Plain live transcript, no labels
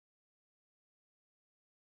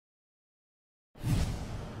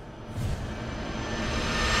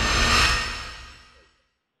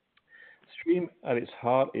Striim at its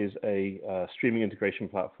heart is a streaming integration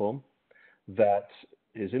platform that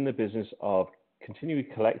is in the business of continually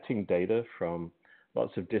collecting data from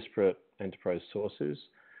lots of disparate enterprise sources,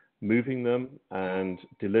 moving them and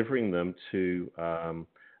delivering them to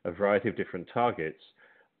a variety of different targets,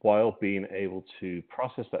 while being able to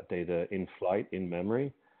process that data in flight, in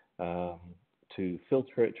memory, to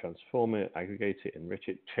filter it, transform it, aggregate it, enrich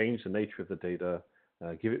it, change the nature of the data,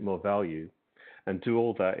 give it more value, and do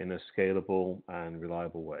all that in a scalable and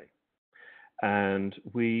reliable way. And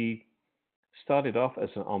we started off as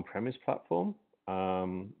an on-premise platform.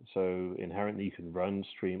 So inherently you can run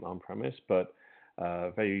Striim on-premise, but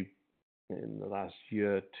in the last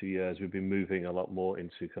year, 2 years, we've been moving a lot more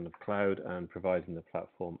into kind of cloud and providing the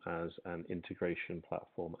platform as an integration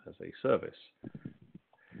platform as a service,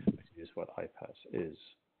 which is what iPaaS is.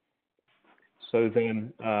 So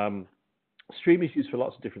then Striim is used for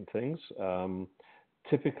lots of different things.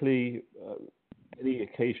 Typically, any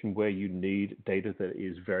occasion where you need data that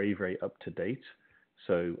is very, very up to date,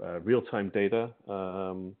 so real-time data,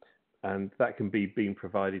 and that can be being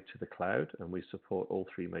provided to the cloud, and we support all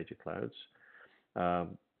 3 major clouds.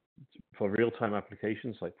 For real-time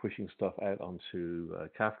applications like pushing stuff out onto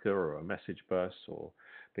Kafka or a message bus, or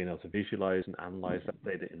being able to visualize and analyze that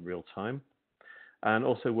data in real time. And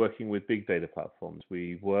also working with big data platforms.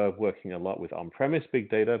 We were working a lot with on-premise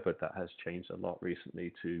big data, but that has changed a lot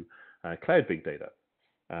recently to cloud big data.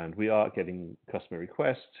 And we are getting customer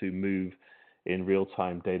requests to move in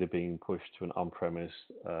real-time data being pushed to an on-premise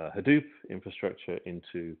Hadoop infrastructure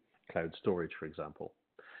into cloud storage, for example.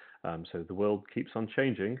 So the world keeps on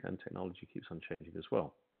changing, and technology keeps on changing as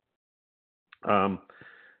well.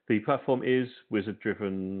 The platform is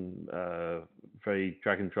wizard-driven, very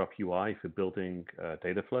drag-and-drop UI for building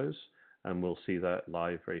data flows, and we'll see that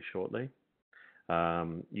live very shortly.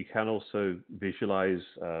 You can also visualize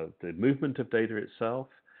the movement of data itself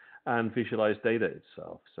and visualize data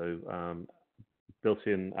itself. So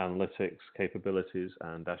built-in analytics capabilities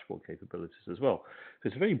and dashboard capabilities as well. So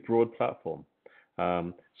it's a very broad platform.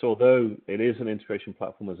 So although it is an integration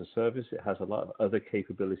platform as a service, it has a lot of other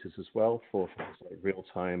capabilities as well for things like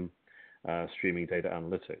real-time streaming data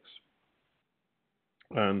analytics.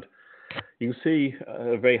 And you can see at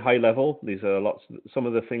a very high level, these are some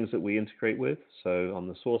of the things that we integrate with. So on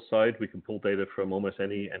the source side, we can pull data from almost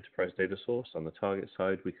any enterprise data source. On the target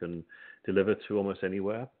side, we can deliver to almost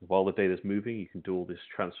anywhere. While the data is moving, you can do all this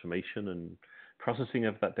transformation and processing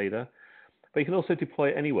of that data. But you can also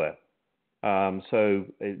deploy anywhere. So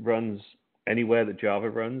it runs anywhere that Java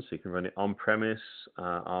runs. You can run it on-premise,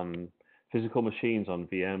 on physical machines, on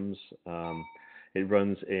VMs. It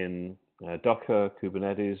runs in Docker,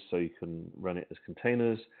 Kubernetes, so you can run it as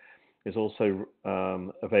containers. It's also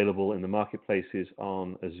available in the marketplaces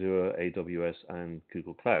on Azure, AWS, and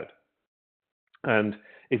Google Cloud. And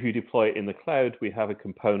if you deploy it in the cloud, we have a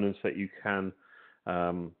component that you can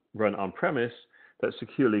run on-premise that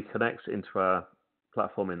securely connects into our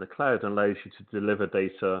platform in the cloud and allows you to deliver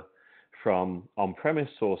data from on-premise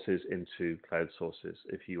sources into cloud sources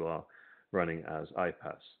if you are running as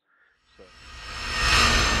iPaaS. So